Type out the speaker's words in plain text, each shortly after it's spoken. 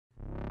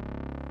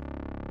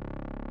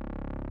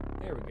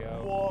There we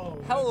go.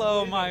 Whoa.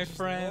 Hello, my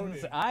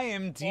friends. I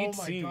am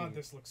DT. Oh my god,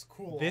 this looks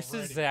cool. This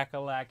already. is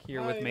Zakalack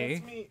here with me.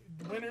 That's me.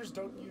 Winners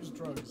don't use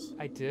drugs.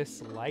 I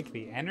dislike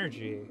the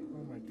energy.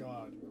 Oh my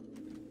god.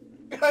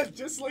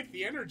 Just like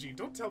the energy.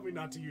 Don't tell me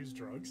not to use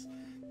drugs.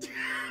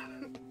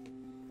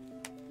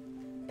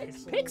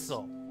 It's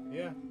Pixel.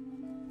 Yeah.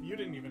 You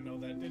didn't even know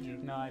that, did you?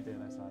 No, I did.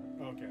 I saw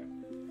it. Okay.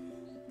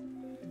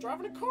 You're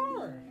driving a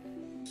car.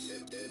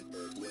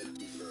 September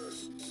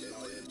 21st,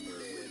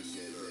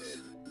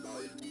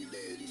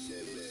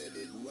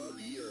 1987, in 1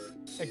 year.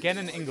 Again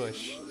in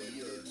English.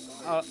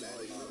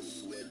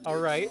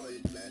 Alright.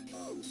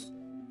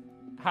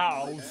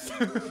 House.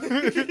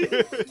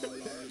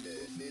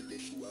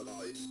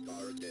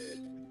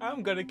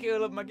 I'm gonna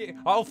kill up my game.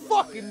 I'll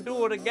fucking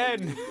do it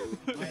again.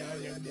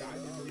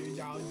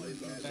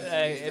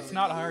 Hey, it's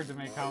not hard to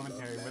make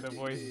commentary with a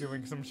voice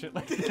doing some shit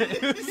like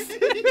this.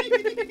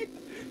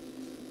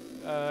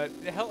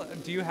 Hell,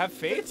 do you have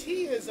faith? The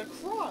T is a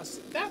cross.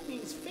 That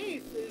means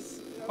faith is.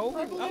 Oh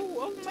my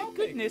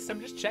goodness! I'm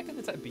just checking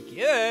this out.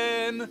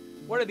 Begin.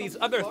 What are these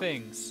other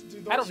things?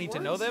 Dude, I don't need to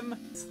know words? them.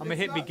 I'm gonna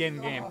hit not- begin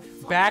game.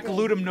 fuck Back them.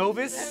 Ludum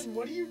Novus. Man,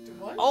 what are you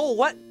doing? Oh,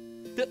 what?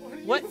 The,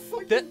 What are you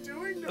fucking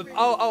doing to me?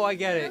 Oh, I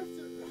get it.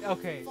 You have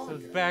to- Okay, so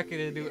it's Fuck. back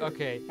in the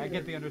okay. I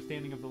get the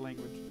understanding of the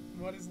language.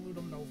 What does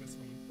Ludum Novus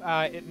mean?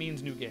 It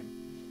means new game,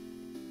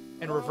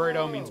 and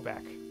Reverto means Oh.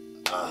 back.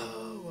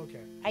 Oh, okay.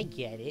 I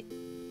get it.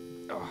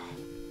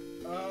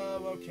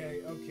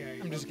 Okay.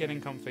 I'm just getting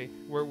comfy.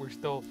 We're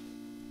still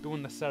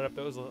doing the setup.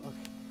 That was a, okay.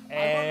 I'm on my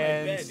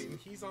And bed and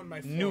he's on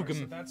my floor, Nugum.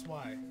 so that's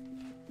why.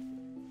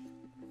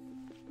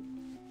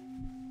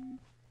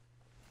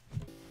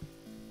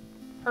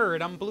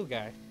 heard I'm blue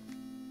guy.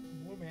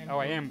 Whoa, man. Oh,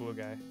 I am blue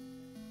guy.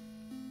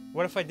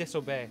 What if I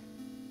disobey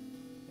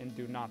and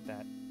do not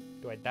that?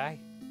 Do I die?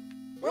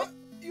 What?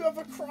 You have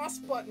a cross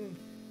button.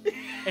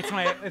 It's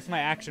my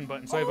action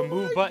button. So I have a Oh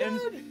move my button,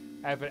 God.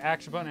 I have an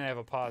action button, and I have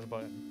a pause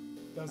button.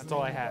 Those That's are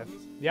all the I only have.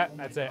 buttons? Yep, Oh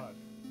my that's it. God.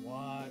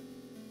 What?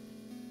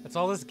 That's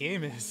all this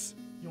game is.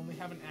 You only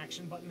have an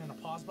action button and a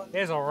pause button?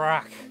 There's a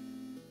rock.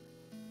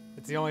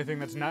 It's the only thing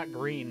that's not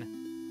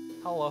green.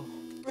 Hello.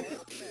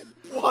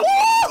 What?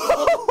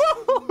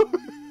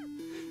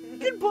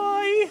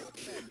 Goodbye.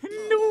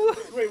 No.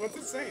 Wait, what's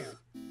it saying?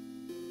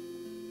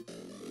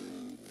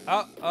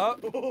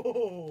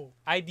 Oh.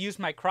 I'd use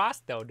my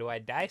cross though. Do I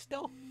die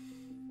still?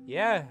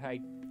 Yeah,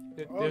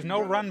 there's you no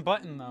gotta- run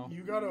button though.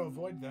 You gotta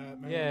avoid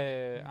that, man.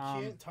 Yeah,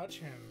 You can't touch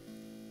him.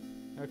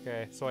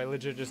 Okay, so I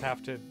legit just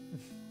have to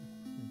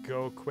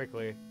go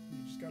quickly.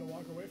 You just gotta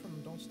walk away from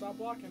him. Don't stop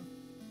walking.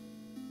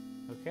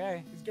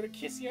 Okay. He's gonna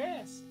kiss your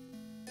ass.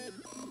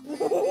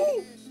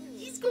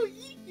 He's gonna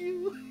eat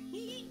you.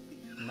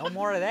 No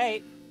more of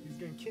that. He's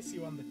gonna kiss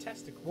you on the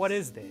testicles. What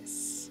is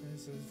this?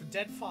 This is the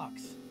dead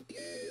fox.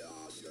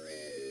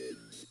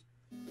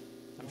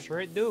 I'm sure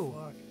it do.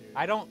 Fuck, dude.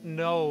 I don't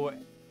know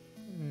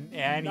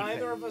anything.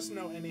 Neither of us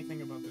know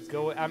anything about this.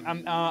 Go.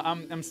 game.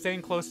 I'm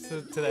staying close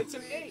to that. It's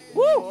an 8.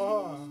 Woo!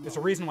 Oh. There's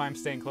a reason why I'm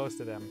staying close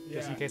to them,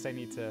 just in Yeah. case I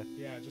need to.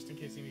 Yeah, just in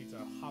case you need to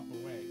hop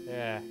away.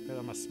 Yeah, because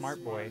I'm a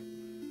smart boy.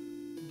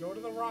 Go to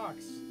the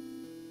rocks.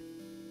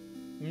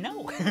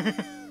 No.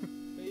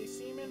 They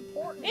seem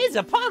important. It's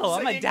a puddle. So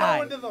I'm gonna you die.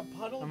 Go into the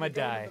puddle. I'ma you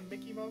go die. into the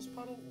Mickey Mouse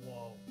puddle.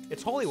 Whoa.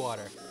 It's holy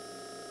water.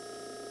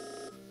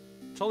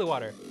 It's holy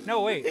water.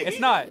 No, wait, it's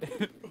not.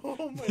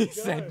 Oh my He god.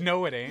 said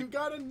no, it You ain't.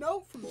 got a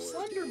note from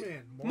Slenderman.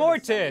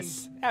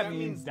 Mortis. That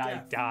means I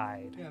death.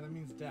 died. Yeah, that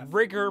means death.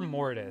 Rigor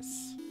mortis.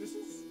 This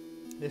is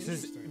This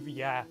is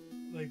yeah.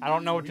 like, I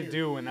don't know what it's to weird.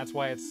 do, and that's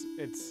why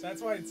it's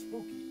That's why it's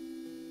spooky.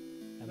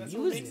 That's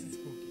what makes it amusing.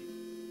 spooky.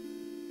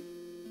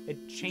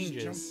 It Just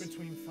changes. jump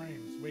between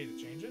frames. Wait, it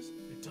changes?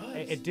 It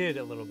does. It did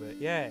a little bit,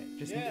 yeah.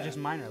 Just Yeah.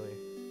 minorly.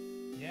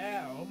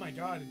 Yeah. Oh my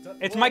god, it does.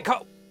 It's Whoa. my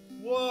co.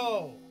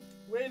 Whoa.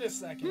 Wait a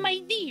second. My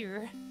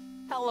dear.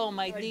 Hello,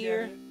 my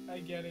dear. I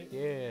get it.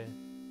 Yeah.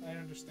 I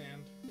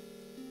understand.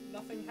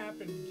 Nothing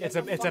happened. Get It's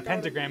the a fuck out of-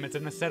 pentagram. It's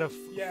in a set of.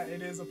 Yeah,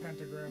 it is a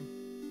pentagram.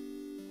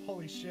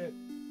 Holy shit.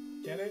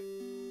 Get it?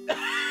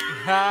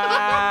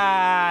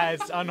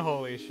 It's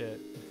unholy shit.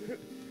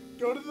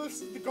 Go to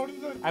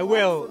the. I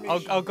will.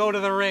 formation. I'll go to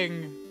the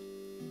ring.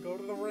 Go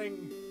to the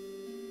ring.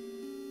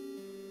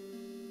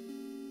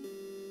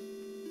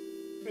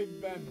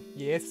 Big Ben.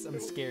 Yes, I'm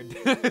scared.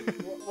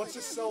 What's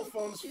your cell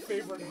phone's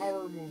favorite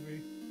horror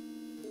movie?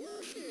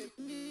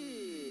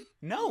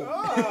 No.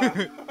 Ah!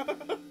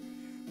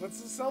 What's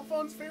the cell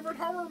phone's favorite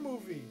horror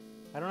movie?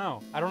 I don't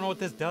know. I don't know what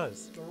this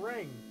does. The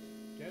Ring.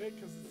 Get it?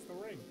 Because it's The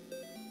Ring.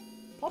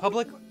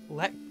 Public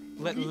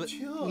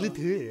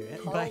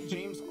Carl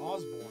James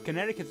Osborne.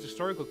 Connecticut's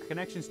historical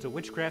connections to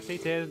witchcraft,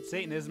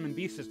 Satanism, and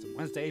beast system.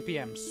 Wednesday, 8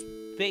 p.m.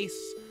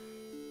 Space.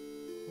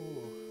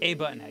 Ooh. A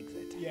button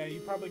exit. Yeah, you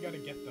probably got to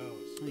get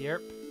those.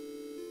 Yep.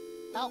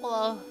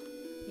 Hello.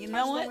 You know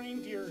Touch what? the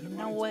reindeer You on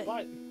know its what?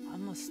 butt.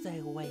 I'm gonna stay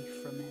away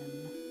from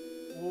him.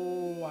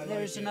 Oh, I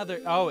There's like another.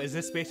 Oh, is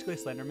this basically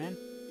Slenderman? It.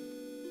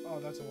 Oh,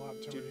 that's a lot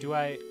to read. Do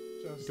I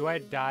Just do I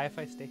die if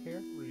I stay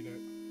here? read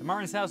it. The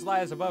Martin's house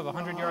lies above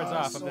 100 yards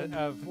off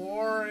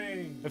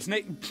boring. of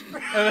Snake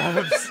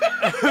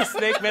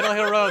Snake Meadow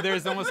Hill Road. There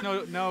is almost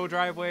no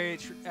driveway.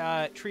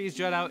 Trees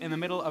jut out in the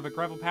middle of a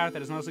gravel path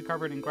that is mostly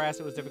covered in grass.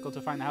 It was difficult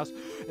to find the house,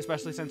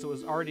 especially since it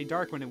was already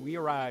dark when we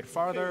arrived.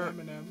 Farther,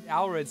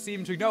 Alred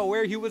seemed to know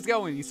where he was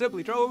going. He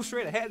simply drove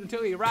straight ahead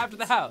until he arrived at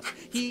the house.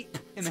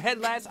 In the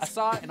headlights, I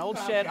saw an old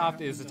shed off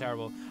to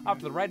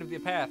the right of the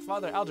path.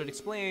 Father Alred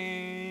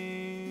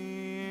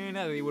explained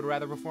that he would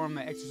rather perform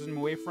the exorcism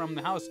away from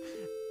the house.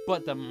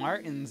 But the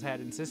Martins had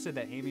insisted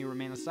that Amy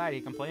remain inside.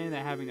 He complained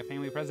that having a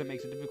family present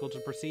makes it difficult to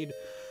proceed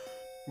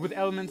with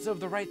elements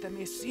of the rite that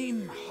may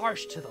seem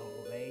harsh to the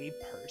lay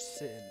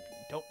person.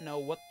 Don't know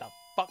what the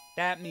fuck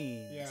that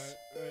means. Yeah,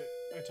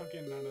 I took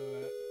in none of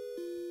that.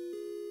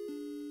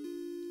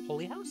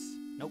 Holy house?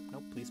 Nope,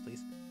 please.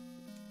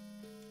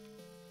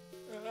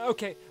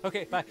 Okay,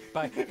 bye.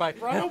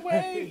 Run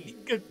away!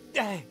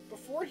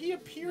 Before he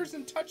appears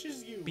and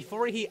touches you.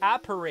 Before he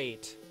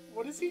operate.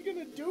 What is he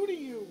gonna do to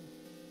you?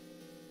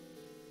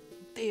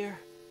 There.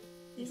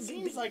 He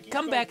seems like he's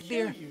Come gonna back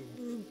kill there.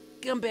 you.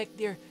 Come back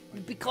there.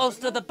 Be close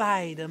to the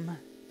bottom.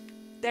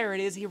 There it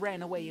is. He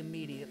ran away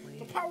immediately.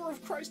 The power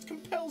of Christ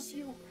compels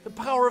you. The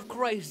power of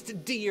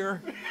Christ,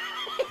 dear.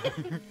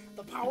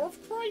 The power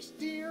of Christ,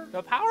 dear.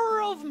 The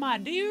power of my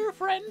dear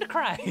friend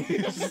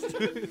Christ.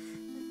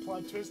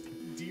 Plot twist,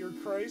 dear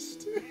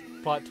Christ.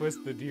 Plot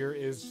twist, the deer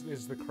is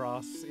the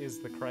cross, is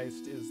the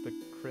Christ, is the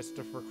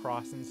Christopher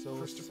Cross and so.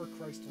 Christopher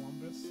Christ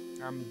Columbus.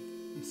 I'm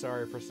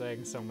sorry for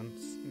saying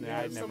someone's.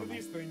 Yeah, never some of mind.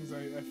 these things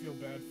I feel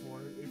bad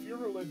for. If you're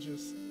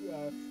religious,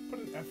 put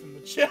an F in the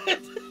chat. I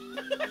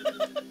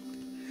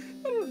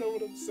don't know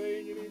what I'm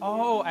saying anymore.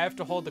 Oh, I have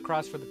to hold the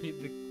cross for the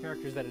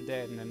characters that are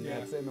dead, and then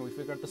and then we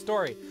figure out the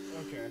story.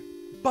 Okay.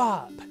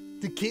 Bob,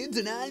 the kids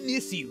and I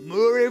miss you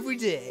more every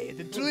day.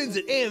 The twins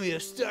and Amy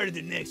have started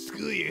the next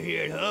school year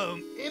here at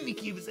home. Amy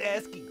keeps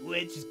asking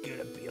when she's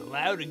gonna be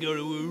allowed to go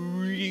to a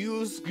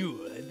real school.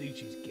 I think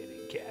she's getting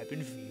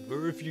cabin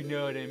fever, if you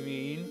know what I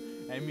mean.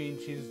 I mean,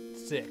 she's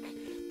sick.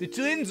 The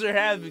twins are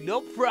having no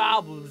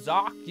problems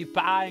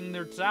occupying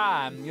their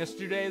time.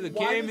 Yesterday they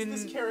came in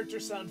this character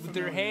sound with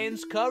familiar? their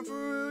hands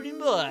covered in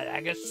blood.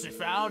 I guess they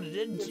found it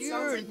in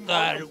here and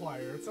thought it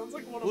sounds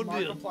like one of would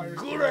be a Markiplier's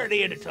good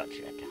idea to touch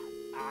it.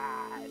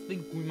 I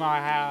think we might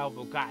have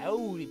a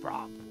coyote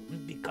problem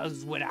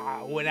because when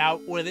I went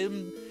out with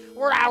him,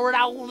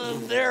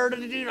 there to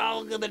do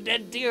all of the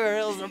dead deer.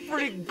 It was a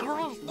pretty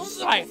gruesome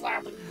sight.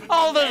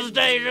 All this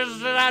day, just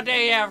that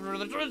day after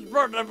the twins'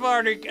 birthday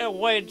party, can't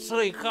wait till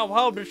he come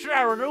home to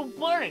shower new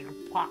pudding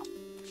pop.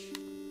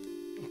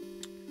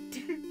 I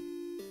didn't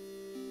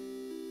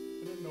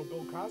know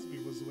Bill Cosby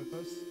was with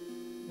us.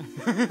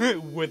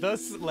 With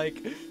us, like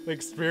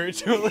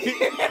spiritually.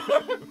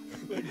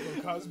 Like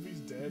Bill Cosby's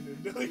dead,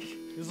 and like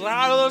It's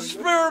like the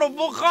spirit of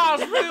Bill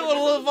Cosby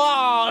will live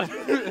on.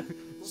 the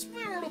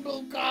spirit of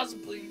Bill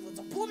Cosby. It's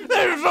a pudding.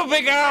 There's a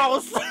big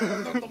house.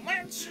 And then the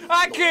mansion.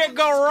 I can't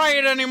go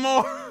right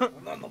anymore. And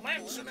then the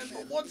mansion in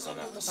the woods and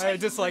then the I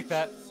dislike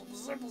that.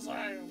 Simple as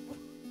I am.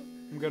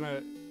 I'm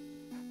gonna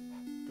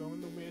Go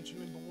in the mansion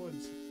in the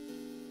woods.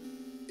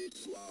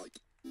 It's locked.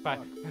 bye.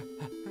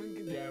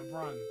 Yeah,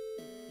 run.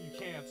 You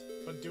can't,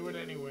 but do it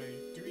anyway.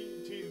 Do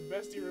it to the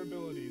best of your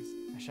abilities.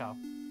 I shall.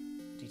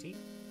 DT?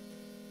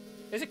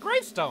 Is it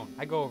gravestone?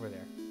 I go over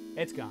there.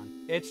 It's gone.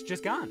 It's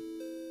just gone.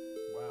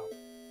 Wow.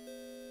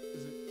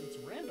 It's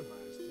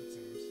randomized, it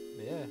seems.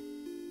 Yeah.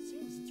 It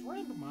seems it's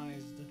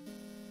randomized.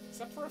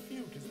 Except for a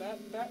few, because that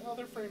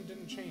other frame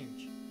didn't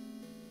change.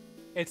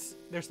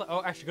 There's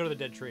oh, actually go to the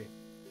dead tree.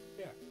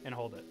 Yeah. And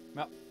hold it.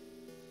 Well.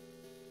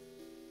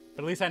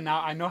 But at least I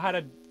know how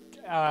to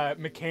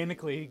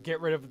mechanically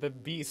get rid of the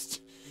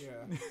beast.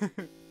 Yeah.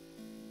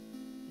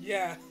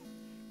 Yeah.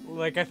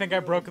 Like I think I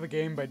broke the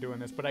game by doing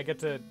this, but we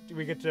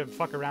get to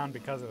fuck around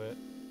because of it.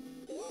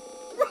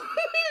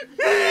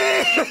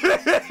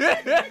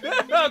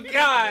 Oh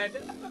God!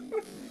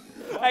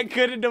 I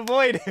couldn't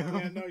avoid him.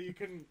 Yeah, no, you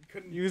couldn't.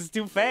 He was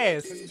too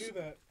fast. Couldn't do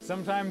that.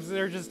 Sometimes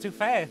they're just too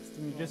fast,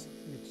 and it's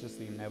just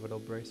the inevitable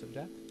brace of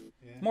death.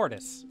 Yeah.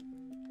 Mortis.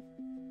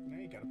 Now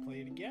you gotta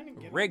play it again and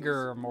get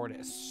Rigor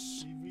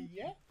mortis.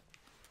 Yeah.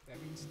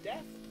 That means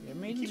death. It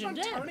means Keep you're on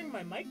dead. turning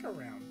my mic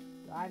around.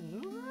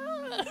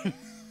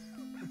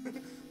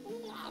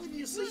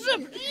 You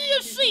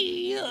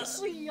see,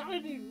 I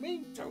didn't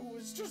mean to.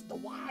 It's just the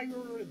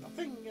wire and the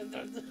thing and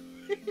the...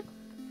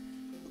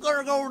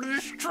 Gotta go to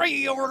this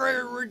tree over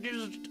there and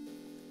just...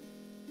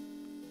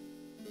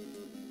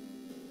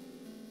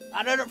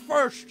 I did it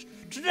first.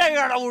 Today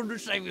I wanted to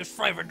save his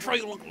favorite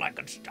tree looking like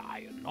it's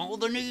dying. All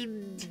the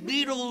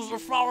needles are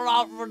falling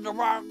out from the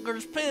bark and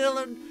it's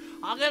peeling.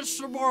 I get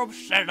some more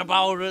upset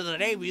about it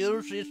than Amy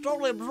is. She's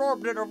totally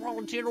absorbed in her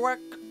volunteer work.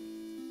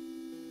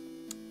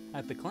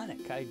 At the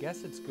clinic, I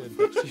guess it's good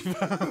that she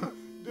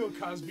Bill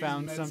Cosby's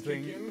found meds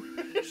something kick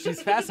in.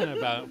 she's fascinated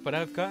about, but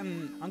I've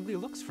gotten ugly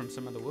looks from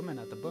some of the women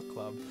at the book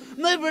club.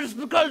 Maybe it's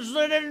because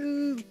they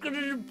didn't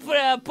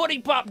putty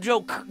pop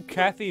joke.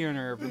 Kathy and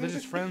her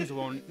religious friends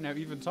won't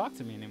even talk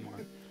to me anymore.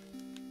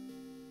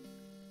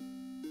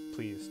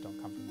 please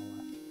don't come from the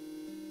left.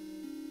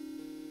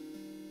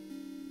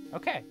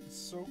 Okay. It's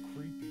so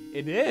creepy.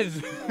 It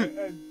is.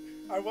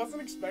 I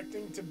wasn't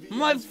expecting to be.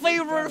 My as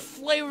favorite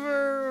freaked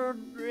flavor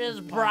is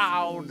out.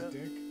 brown. Popsicles,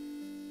 Dick.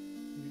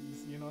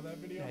 You know that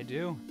video? I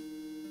do.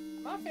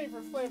 My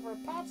favorite flavor of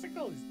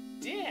popsicle is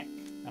dick.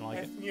 I don't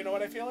like it. You know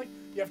what I feel like?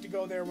 You have to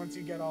go there once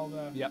you get all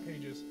the Yep.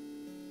 pages.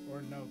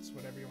 Or notes,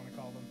 whatever you want to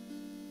call them.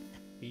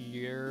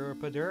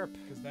 Yerp a derp.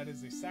 Because that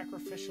is a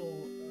sacrificial,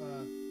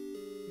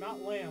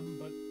 not lamb,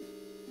 but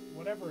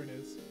whatever it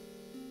is.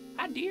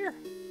 Hi, dear.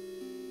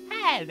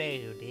 Hello,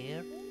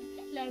 dear.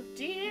 Hello,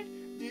 dear.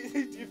 Do you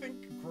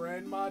think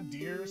Grandma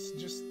Deers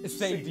just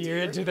Say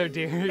dear to their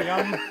deer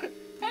young.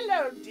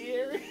 Hello,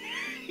 dear.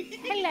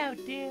 Hello,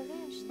 dear.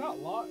 She's not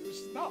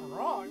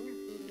wrong.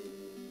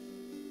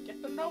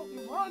 Get the note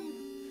and run.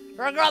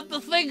 I got the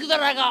thing that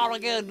I got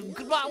again.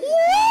 Goodbye.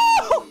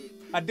 Woo!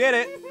 I did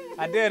it.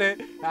 I did it.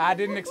 I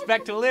didn't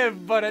expect to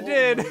live, but I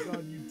did. Oh my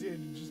God, you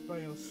did. Just by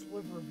a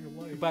sliver of your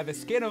life. By the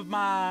skin of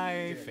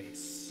my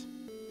face.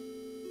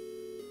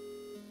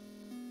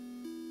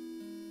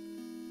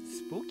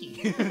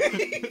 Spooky.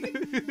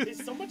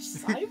 There's so much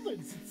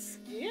silence. It's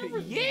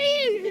scary. Yeah,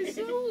 it's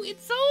too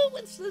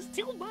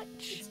much.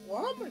 It's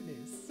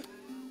ominous.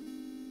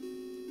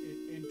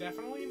 It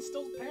definitely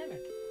instills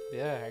panic.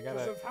 Yeah, I Because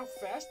gotta. of how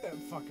fast that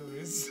fucker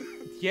is.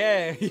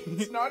 Yeah.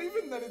 It's not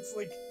even that it's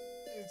like.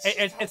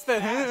 It's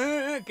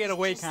the get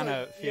away kind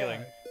of feeling.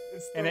 Yeah,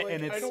 it's the, And like,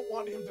 it's- I don't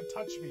want him to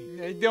touch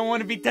me. I don't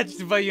want to be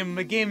touched by your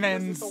Because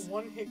McGimmons. it's a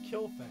one-hit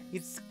kill thing.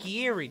 It's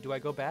scary. Do I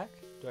go back?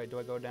 Do I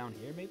go down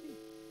here maybe?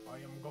 I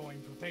am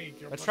going to take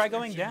your Let's try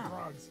going prescription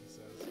down. drugs, he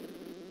says.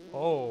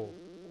 Oh.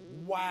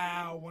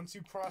 Wow, once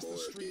you cross the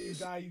street, you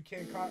die. You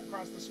can't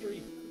cross the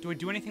street. Do I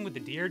do anything with the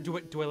deer? Do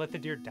I let the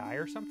deer die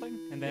or something?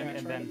 And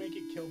then Try to make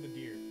it kill the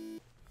deer.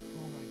 Oh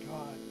my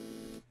God.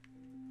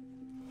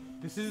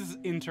 This is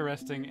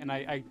interesting, and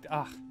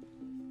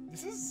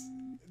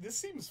This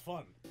seems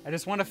fun. I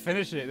just want to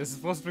finish it. This is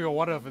supposed to be a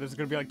what-if, and this is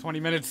gonna be like 20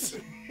 minutes.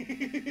 I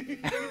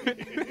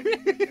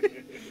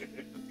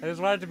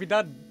just want it to be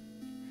done.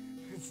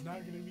 It's not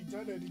gonna be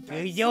done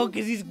anytime Yo,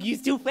 because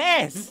he's too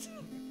fast.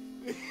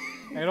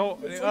 I don't.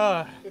 It's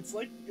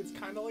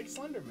kind of like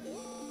Slenderman.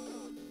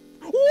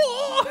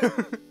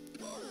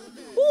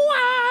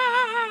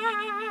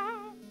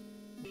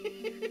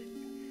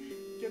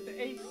 Get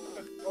the 8.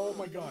 Oh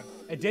my God.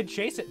 I did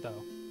chase it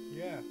though.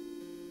 Yeah,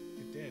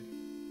 it did.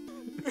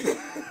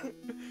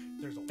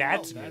 There's a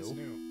That's That's new.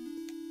 new.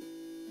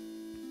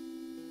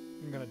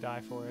 I'm gonna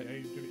die for Yeah,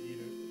 it. he's gonna eat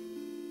it.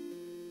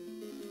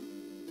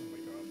 Oh my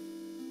God.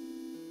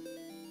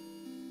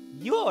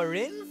 You're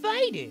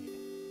invited.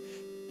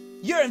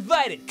 You're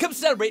invited. Come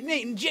celebrate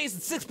Nate and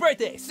Jason's 6th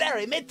birthday,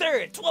 Saturday, May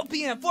 3rd, 12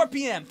 p.m., 4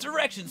 p.m.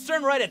 Directions,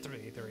 turn right at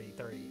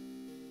 333.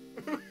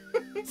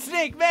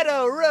 Snake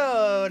Meadow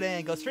Road,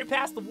 and go straight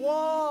past the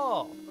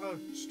wall. Oh,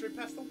 straight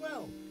past the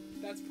well.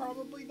 That's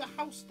probably the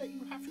house that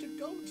you have to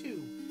go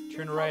to.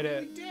 Turn You're right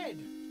probably at. dead.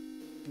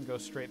 And go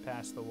straight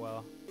past the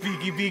well.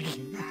 Beaky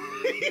beaky.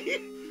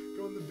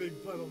 Go in the big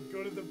puddle.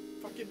 Go to the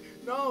fucking.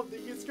 No,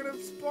 it's gonna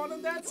spawn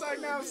on that side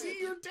now. See,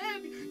 you're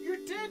dead. You're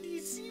dead. You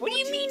see? What do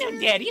you mean I'm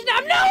did? dead? He's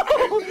not. No!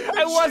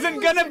 I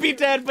wasn't gonna be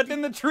dead, but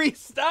then the tree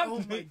stopped Oh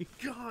my me.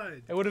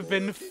 God. It would have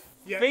been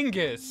Yeah,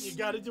 Fingus. You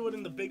gotta do it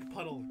in the big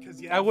puddle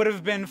because I would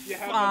have been you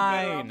have a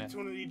fine. better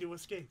opportunity to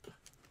escape.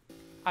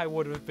 I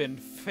would have been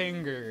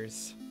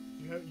fingers.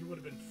 You would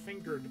have been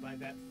fingered by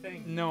that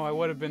thing. No, I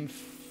would have been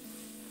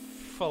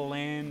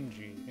phalange.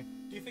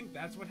 Do you think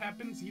that's what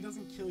happens? He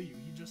doesn't kill you.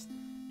 He just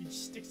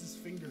sticks his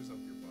fingers up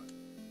your butt.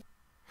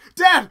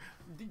 Dad!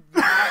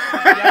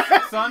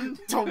 Yes, son.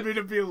 Told me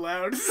to be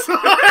loud.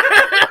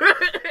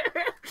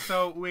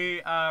 So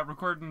we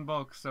recorded in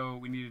bulk, so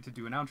we needed to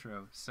do an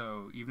outro.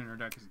 So even in our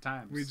darkest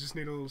times, We just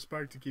need a little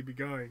spark to keep it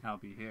going. I'll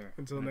be here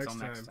Until And next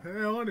time.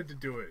 I wanted to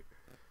do it.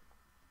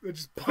 I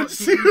just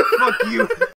punched Fuck you.